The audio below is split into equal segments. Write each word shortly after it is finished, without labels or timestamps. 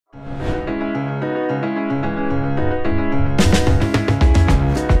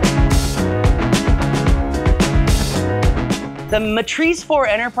The Matrice 4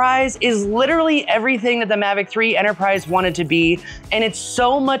 Enterprise is literally everything that the Mavic 3 Enterprise wanted to be, and it's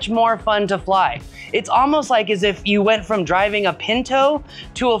so much more fun to fly. It's almost like as if you went from driving a Pinto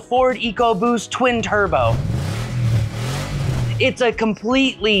to a Ford EcoBoost twin turbo. It's a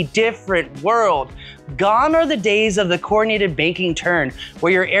completely different world. Gone are the days of the coordinated banking turn,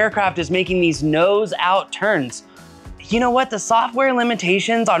 where your aircraft is making these nose-out turns. You know what? The software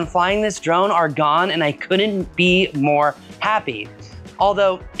limitations on flying this drone are gone, and I couldn't be more happy.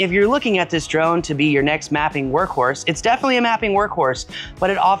 Although, if you're looking at this drone to be your next mapping workhorse, it's definitely a mapping workhorse, but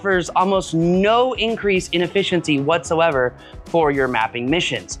it offers almost no increase in efficiency whatsoever for your mapping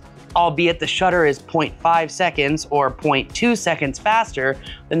missions. Albeit the shutter is 0.5 seconds or 0.2 seconds faster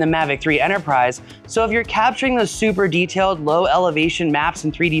than the Mavic 3 Enterprise. So if you're capturing those super detailed low elevation maps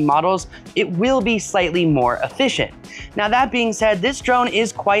and 3D models, it will be slightly more efficient. Now that being said, this drone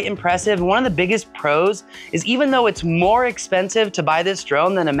is quite impressive. And one of the biggest pros is even though it's more expensive to buy this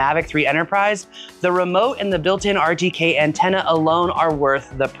drone than a Mavic 3 Enterprise, the remote and the built-in RTK antenna alone are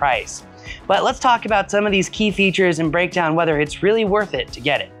worth the price. But let's talk about some of these key features and break down whether it's really worth it to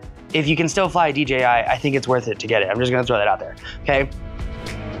get it. If you can still fly DJI, I think it's worth it to get it. I'm just gonna throw that out there, okay?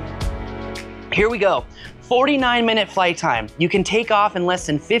 Here we go. 49-minute flight time. You can take off in less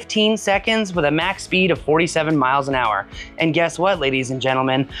than 15 seconds with a max speed of 47 miles an hour. And guess what, ladies and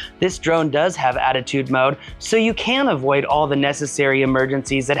gentlemen? This drone does have attitude mode, so you can avoid all the necessary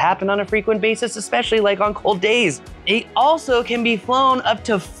emergencies that happen on a frequent basis, especially like on cold days. It also can be flown up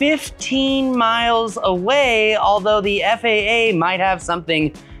to 15 miles away, although the FAA might have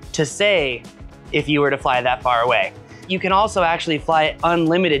something to say if you were to fly that far away. You can also actually fly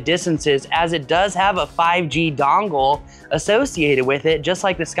unlimited distances, as it does have a 5G dongle associated with it, just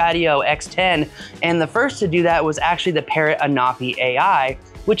like the Skydio X10. And the first to do that was actually the Parrot Anafi AI,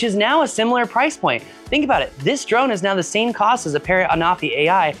 which is now a similar price point. Think about it, this drone is now the same cost as a Parrot Anafi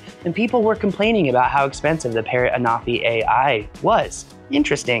AI, and people were complaining about how expensive the Parrot Anafi AI was.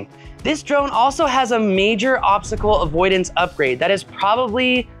 Interesting. This drone also has a major obstacle avoidance upgrade that is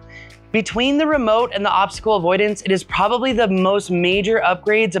probably, between the remote and the obstacle avoidance, it is probably the most major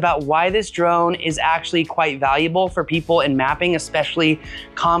upgrades about why this drone is actually quite valuable for people in mapping, especially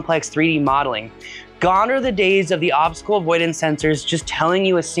complex 3D modeling. Gone are the days of the obstacle avoidance sensors just telling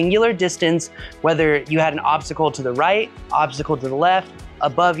you a singular distance, whether you had an obstacle to the right, obstacle to the left,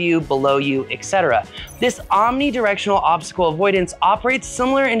 above you, below you, etc. This omnidirectional obstacle avoidance operates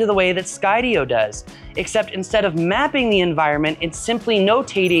similar into the way that Skydio does, except instead of mapping the environment, it's simply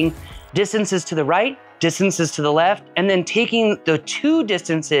notating distances to the right, distances to the left, and then taking the two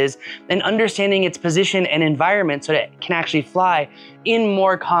distances and understanding its position and environment so that it can actually fly in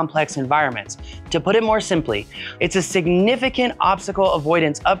more complex environments. To put it more simply, it's a significant obstacle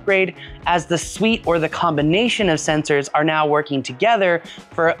avoidance upgrade, as the suite or the combination of sensors are now working together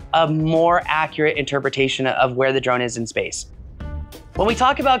for a more accurate interpretation of where the drone is in space. When we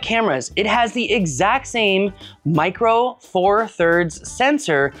talk about cameras, it has the exact same micro 4/3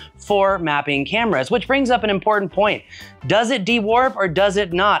 sensor for mapping cameras, which brings up an important point. Does it dewarp or does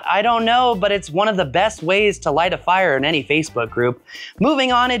it not? I don't know, but it's one of the best ways to light a fire in any Facebook group.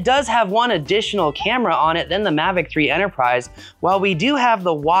 Moving on, it does have one additional camera on it than the Mavic 3 Enterprise, while we do have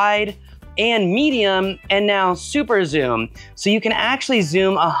the wide and medium and now super zoom. So you can actually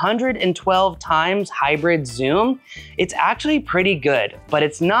zoom 112 times hybrid zoom. It's actually pretty good, but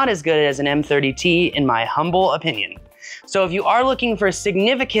it's not as good as an M30T in my humble opinion. So if you are looking for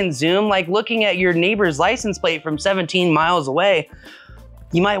significant zoom, like looking at your neighbor's license plate from 17 miles away,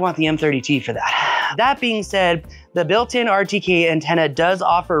 you might want the M30T for that. That being said, the built-in RTK antenna does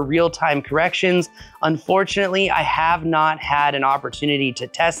offer real-time corrections. Unfortunately, I have not had an opportunity to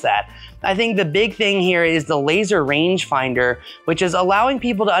test that. I think the big thing here is the laser rangefinder, which is allowing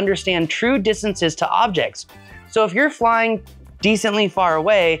people to understand true distances to objects. So if you're flying decently far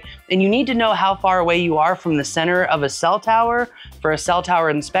away and you need to know how far away you are from the center of a cell tower for a cell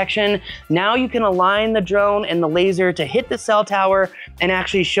tower inspection, now you can align the drone and the laser to hit the cell tower and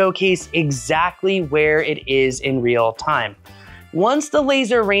actually showcase exactly where it is in real time. Once the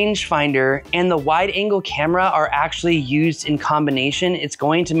laser rangefinder and the wide-angle camera are actually used in combination, it's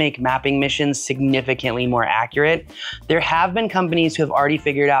going to make mapping missions significantly more accurate. There have been companies who have already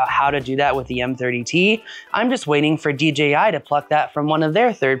figured out how to do that with the M30T. I'm just waiting for DJI to pluck that from one of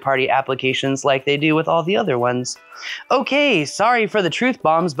their third-party applications like they do with all the other ones. Okay, sorry for the truth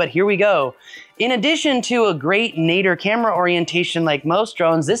bombs, but here we go. In addition to a great nadir camera orientation like most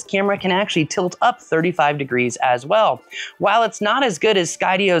drones, this camera can actually tilt up 35 degrees as well. While it's not as good as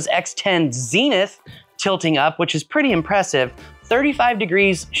Skydio's X10 Zenith tilting up, which is pretty impressive, 35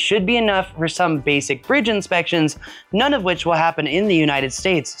 degrees should be enough for some basic bridge inspections, none of which will happen in the United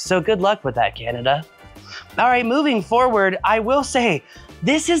States. So good luck with that, Canada. All right, moving forward, I will say,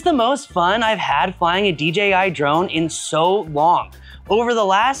 this is the most fun I've had flying a DJI drone in so long. Over the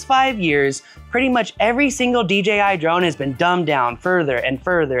last 5 years, pretty much every single DJI drone has been dumbed down further and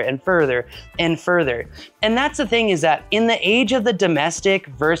further and further and further. And that's the thing, is that in the age of the domestic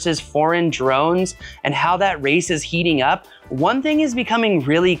versus foreign drones and how that race is heating up, one thing is becoming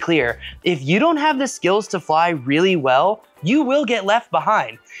really clear. If you don't have the skills to fly really well, you will get left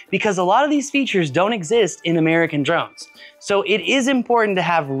behind, because a lot of these features don't exist in American drones. So it is important to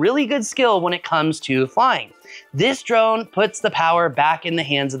have really good skill when it comes to flying. This drone puts the power back in the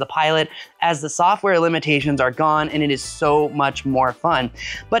hands of the pilot as the software limitations are gone, and it is so much more fun.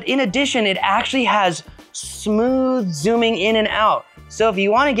 But in addition, it actually has smooth zooming in and out. So if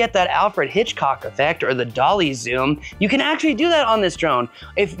you want to get that Alfred Hitchcock effect or the dolly zoom, you can actually do that on this drone.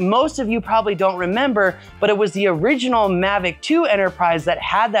 If most of you probably don't remember, but it was the original Mavic 2 Enterprise that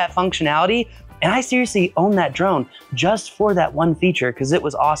had that functionality. And I seriously own that drone just for that one feature because it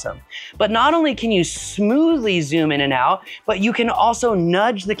was awesome. But not only can you smoothly zoom in and out, but you can also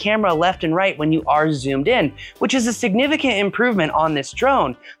nudge the camera left and right when you are zoomed in, which is a significant improvement on this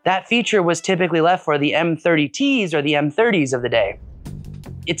drone. That feature was typically left for the M30Ts or the M30s of the day.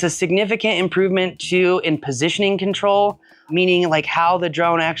 It's a significant improvement too in positioning control, meaning like how the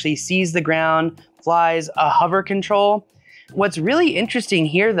drone actually sees the ground, flies, a hover control. What's really interesting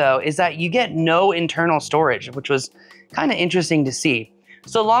here though is that you get no internal storage, which was kind of interesting to see.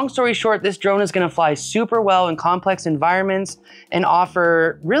 So long story short, this drone is going to fly super well in complex environments and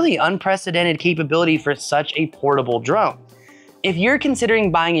offer really unprecedented capability for such a portable drone. If you're considering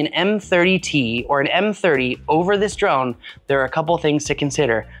buying an M30T or an M30 over this drone, there are a couple things to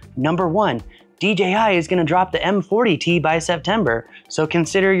consider. Number one, DJI is going to drop the M40T by September, so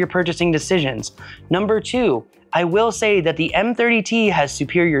consider your purchasing decisions. Number two, I will say that the M30T has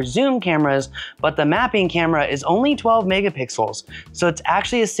superior zoom cameras, but the mapping camera is only 12 megapixels, so it's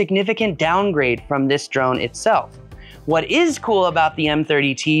actually a significant downgrade from this drone itself. What is cool about the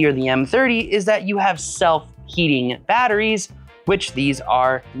M30T or the M30 is that you have self-heating batteries, which these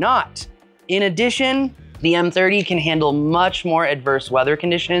are not. In addition, the M30 can handle much more adverse weather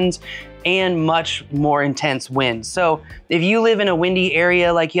conditions and much more intense winds. So if you live in a windy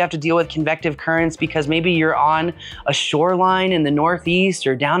area, like you have to deal with convective currents because maybe you're on a shoreline in the Northeast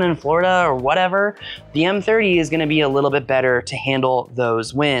or down in Florida or whatever, the M30 is gonna be a little bit better to handle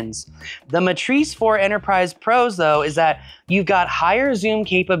those winds. The Matrice 4 Enterprise Pros though is that you've got higher zoom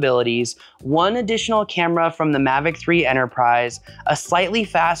capabilities, one additional camera from the Mavic 3 Enterprise, a slightly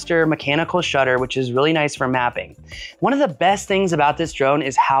faster mechanical shutter, which is really nice for mapping. One of the best things about this drone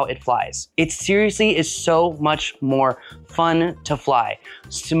is how it flies. It seriously is so much more fun to fly.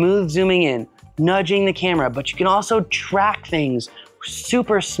 Smooth zooming in, nudging the camera, but you can also track things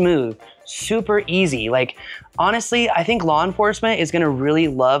super smooth, super easy. Like, honestly, I think law enforcement is gonna really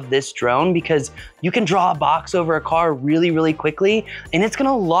love this drone because you can draw a box over a car really, really quickly and it's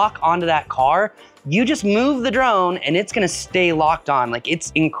gonna lock onto that car. You just move the drone and it's gonna stay locked on. Like,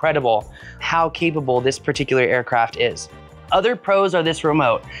 it's incredible how capable this particular aircraft is. Other pros are this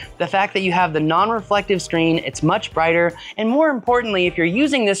remote. The fact that you have the non-reflective screen, it's much brighter, and more importantly, if you're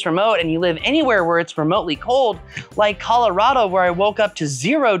using this remote and you live anywhere where it's remotely cold, like Colorado where I woke up to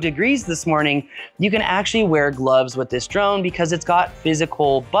 0 degrees this morning, you can actually wear gloves with this drone because it's got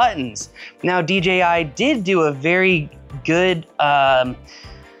physical buttons. Now, DJI did do a very good,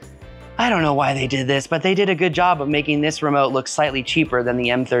 I don't know why they did this, but they did a good job of making this remote look slightly cheaper than the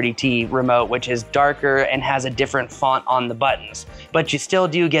M30T remote, which is darker and has a different font on the buttons. But you still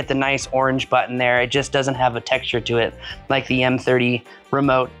do get the nice orange button there. It just doesn't have a texture to it like the M30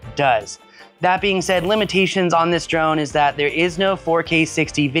 remote does. That being said, limitations on this drone is that there is no 4K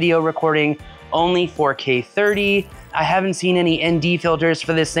 60 video recording, only 4K 30. I haven't seen any ND filters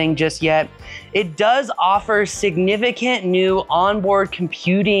for this thing just yet. It does offer significant new onboard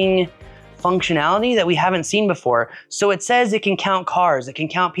computing functionality that we haven't seen before. So it says it can count cars, it can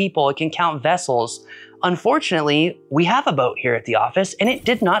count people, it can count vessels. Unfortunately, we have a boat here at the office and it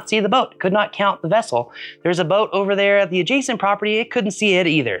did not see the boat, could not count the vessel. There's a boat over there at the adjacent property, it couldn't see it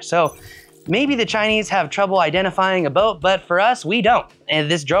either. So maybe the Chinese have trouble identifying a boat, but for us, we don't. And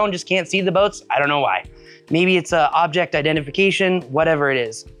this drone just can't see the boats, I don't know why. Maybe it's object identification, whatever it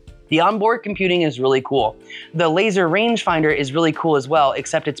is. The onboard computing is really cool. The laser rangefinder is really cool as well,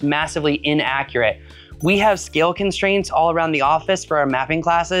 except it's massively inaccurate. We have scale constraints all around the office for our mapping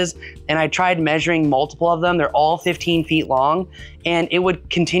classes, and I tried measuring multiple of them. They're all 15 feet long, and it would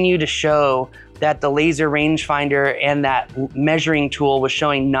continue to show that the laser rangefinder and that measuring tool was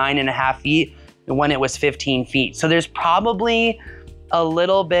showing 9.5 feet when it was 15 feet. So there's probably a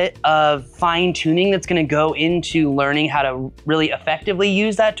little bit of fine tuning that's gonna go into learning how to really effectively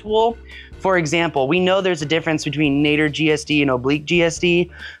use that tool. For example, we know there's a difference between nadir GSD and oblique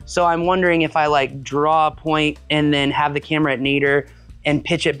GSD. So I'm wondering if I like draw a point and then have the camera at nadir and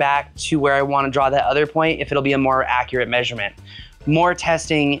pitch it back to where I want to draw that other point, if it'll be a more accurate measurement. More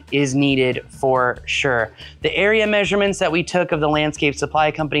testing is needed for sure. The area measurements that we took of the landscape supply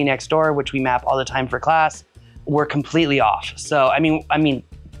company next door, which we map all the time for class, were completely off. So, I mean,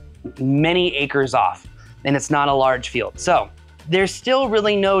 many acres off, and it's not a large field. So there's still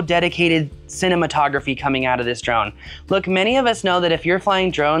really no dedicated cinematography coming out of this drone. Look, many of us know that if you're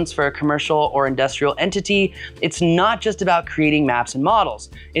flying drones for a commercial or industrial entity, it's not just about creating maps and models.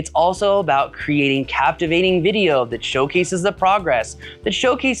 It's also about creating captivating video that showcases the progress, that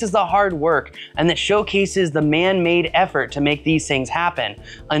showcases the hard work, and that showcases the man-made effort to make these things happen.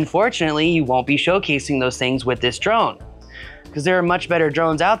 Unfortunately, you won't be showcasing those things with this drone, because there are much better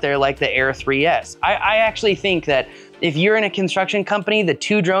drones out there like the Air 3S. I actually think that if you're in a construction company, the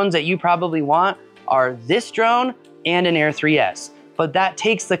two drones that you probably want are this drone and an Air 3S. But that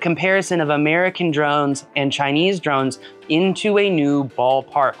takes the comparison of American drones and Chinese drones into a new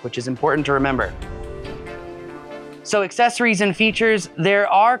ballpark, which is important to remember. So accessories and features, there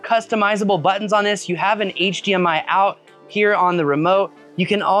are customizable buttons on this. You have an HDMI out here on the remote. You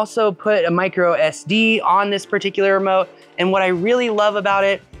can also put a micro SD on this particular remote. And what I really love about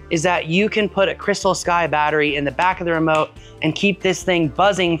it is that you can put a Crystal Sky battery in the back of the remote and keep this thing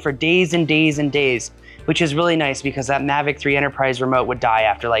buzzing for days and days and days, which is really nice because that Mavic 3 Enterprise remote would die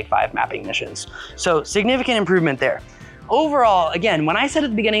after like 5 mapping missions. So significant improvement there. Overall, again, when I said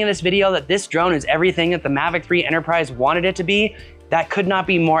at the beginning of this video that this drone is everything that the Mavic 3 Enterprise wanted it to be, that could not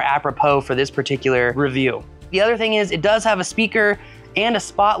be more apropos for this particular review. The other thing is it does have a speaker and a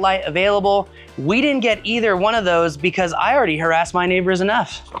spotlight available. We didn't get either one of those because I already harassed my neighbors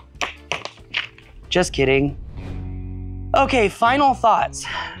enough. Just kidding. Okay, final thoughts.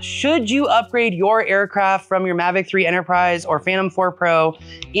 Should you upgrade your aircraft from your Mavic 3 Enterprise or Phantom 4 Pro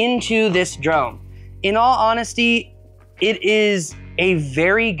into this drone? In all honesty, it is a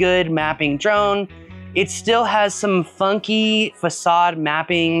very good mapping drone. It still has some funky facade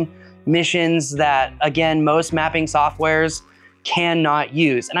mapping missions that, again, most mapping softwares cannot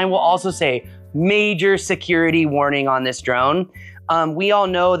use. And I will also say, major security warning on this drone. We all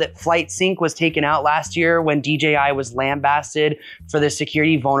know that Flight Sync was taken out last year when DJI was lambasted for the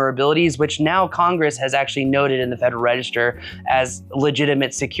security vulnerabilities, which now Congress has actually noted in the Federal Register as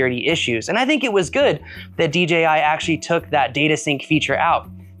legitimate security issues. And I think it was good that DJI actually took that data sync feature out.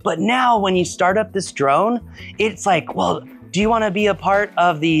 But now when you start up this drone, it's like, well, do you want to be a part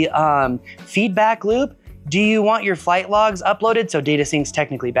of the feedback loop? Do you want your flight logs uploaded? So data sync's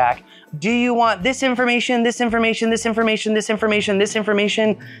technically back. Do you want this information, this information, this information, this information, this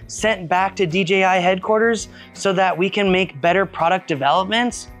information sent back to DJI headquarters so that we can make better product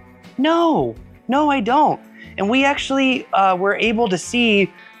developments? No, I don't. And we actually were able to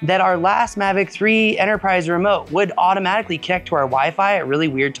see that our last Mavic 3 Enterprise remote would automatically connect to our Wi-Fi at really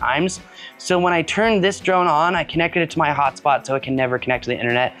weird times. So when I turned this drone on, I connected it to my hotspot so it can never connect to the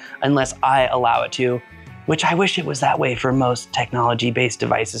internet unless I allow it to, which I wish it was that way for most technology-based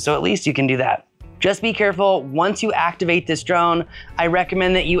devices. So at least you can do that. Just be careful. Once you activate this drone, I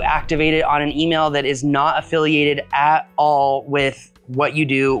recommend that you activate it on an email that is not affiliated at all with what you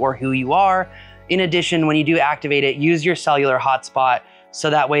do or who you are. In addition, when you do activate it, use your cellular hotspot so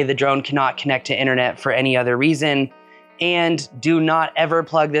that way the drone cannot connect to internet for any other reason. And do not ever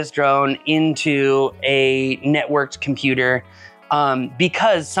plug this drone into a networked computer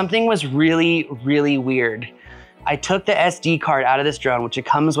because something was really, really weird. I took the SD card out of this drone, which it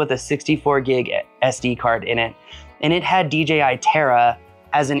comes with a 64 gig SD card in it, and it had DJI Terra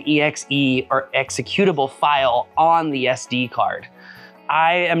as an EXE or executable file on the SD card.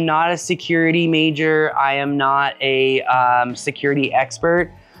 I am not a security major. I am not a security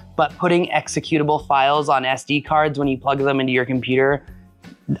expert, but putting executable files on SD cards when you plug them into your computer,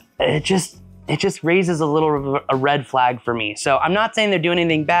 it just raises a red flag for me. So I'm not saying they're doing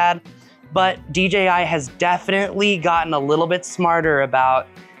anything bad, but DJI has definitely gotten a little bit smarter about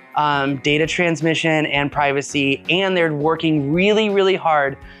data transmission and privacy, and they're working really, really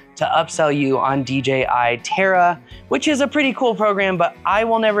hard to upsell you on DJI Terra, which is a pretty cool program, but I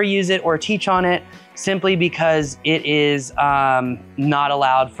will never use it or teach on it simply because it is not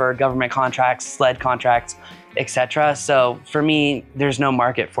allowed for government contracts, SLED contracts, etc. So for me, there's no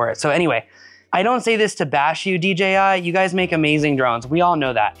market for it. So anyway, I don't say this to bash you, DJI. You guys make amazing drones. We all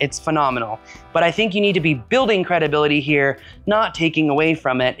know that. It's phenomenal. But I think you need to be building credibility here, not taking away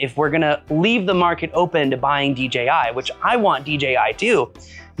from it if we're gonna leave the market open to buying DJI, which I want DJI too.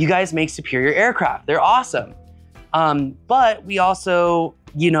 You guys make superior aircraft. They're awesome. But we also,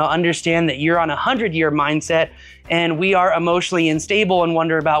 understand that you're on a 100-year mindset and we are emotionally unstable and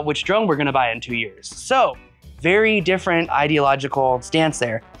wonder about which drone we're gonna buy in 2 years. So very different ideological stance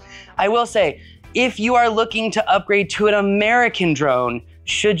there. I will say, if you are looking to upgrade to an American drone,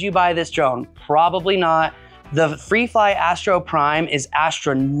 should you buy this drone? Probably not. The FreeFly Astro Prime is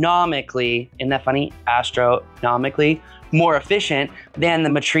astronomically, isn't that funny? Astronomically more efficient than the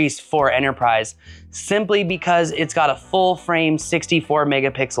Matrice 4 Enterprise, simply because it's got a full frame 64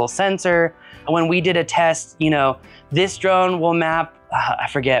 megapixel sensor. When we did a test, this drone will map, I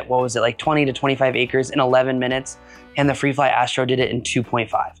forget, what was it, like 20 to 25 acres in 11 minutes, and the FreeFly Astro did it in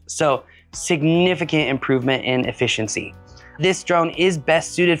 2.5. So significant improvement in efficiency. This drone is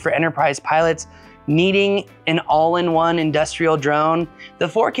best suited for enterprise pilots needing an all-in-one industrial drone. The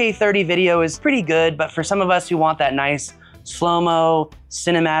 4K 30 video is pretty good, but for some of us who want that nice slow-mo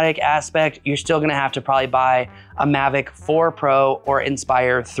cinematic aspect, you're still gonna have to probably buy a Mavic 4 Pro or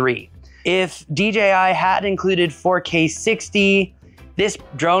Inspire 3. If DJI had included 4K 60, this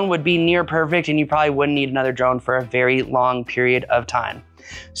drone would be near perfect and you probably wouldn't need another drone for a very long period of time.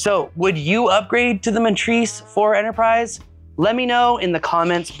 So would you upgrade to the Matrice 4 Enterprise? Let me know in the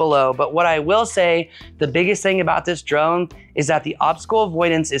comments below. But what I will say, the biggest thing about this drone is that the obstacle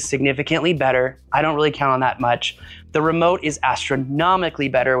avoidance is significantly better. I don't really count on that much. The remote is astronomically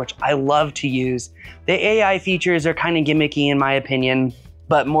better, which I love to use. The AI features are kind of gimmicky in my opinion,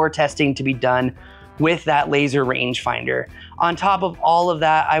 but more testing to be done with that laser rangefinder. On top of all of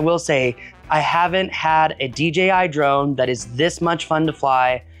that, I will say, I haven't had a DJI drone that is this much fun to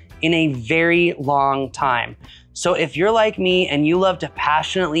fly in a very long time. So if you're like me and you love to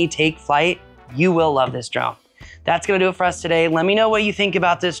passionately take flight, you will love this drone. That's gonna do it for us today. Let me know what you think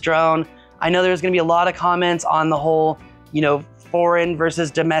about this drone. I know there's gonna be a lot of comments on the whole, foreign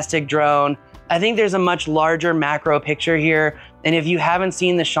versus domestic drone. I think there's a much larger macro picture here. And if you haven't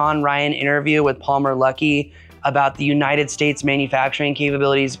seen the Sean Ryan interview with Palmer Luckey about the United States manufacturing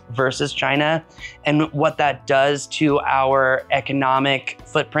capabilities versus China and what that does to our economic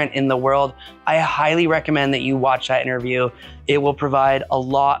footprint in the world, I highly recommend that you watch that interview. It will provide a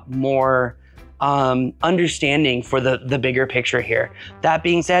lot more understanding for the bigger picture here. That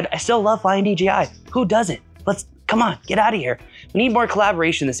being said, I still love flying DJI. Who doesn't? Come on, get out of here. We need more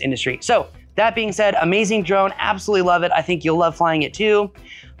collaboration in this industry. So that being said, amazing drone, absolutely love it. I think you'll love flying it too.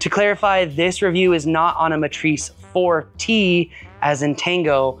 To clarify, this review is not on a Matrice 4T as in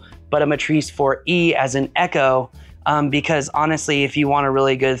Tango, but a Matrice 4E as in Echo, because honestly, if you want a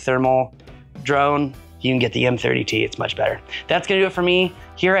really good thermal drone, you can get the M30T, it's much better. That's gonna do it for me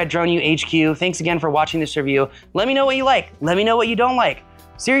here at Drone U HQ. Thanks again for watching this review. Let me know what you like. Let me know what you don't like.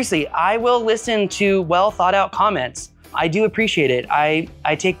 Seriously, I will listen to well thought out comments. I do appreciate it. I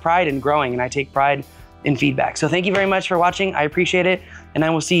take pride in growing and I take pride in feedback. So thank you very much for watching. I appreciate it. And I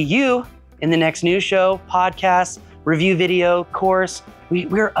will see you in the next news show, podcast, review video, course.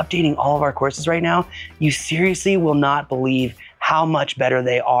 We're updating all of our courses right now. You seriously will not believe how much better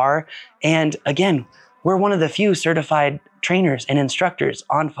they are. And again, we're one of the few certified trainers and instructors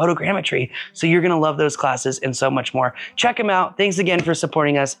on photogrammetry. So you're gonna love those classes and so much more. Check them out. Thanks again for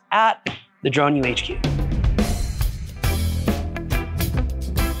supporting us at the Drone U HQ.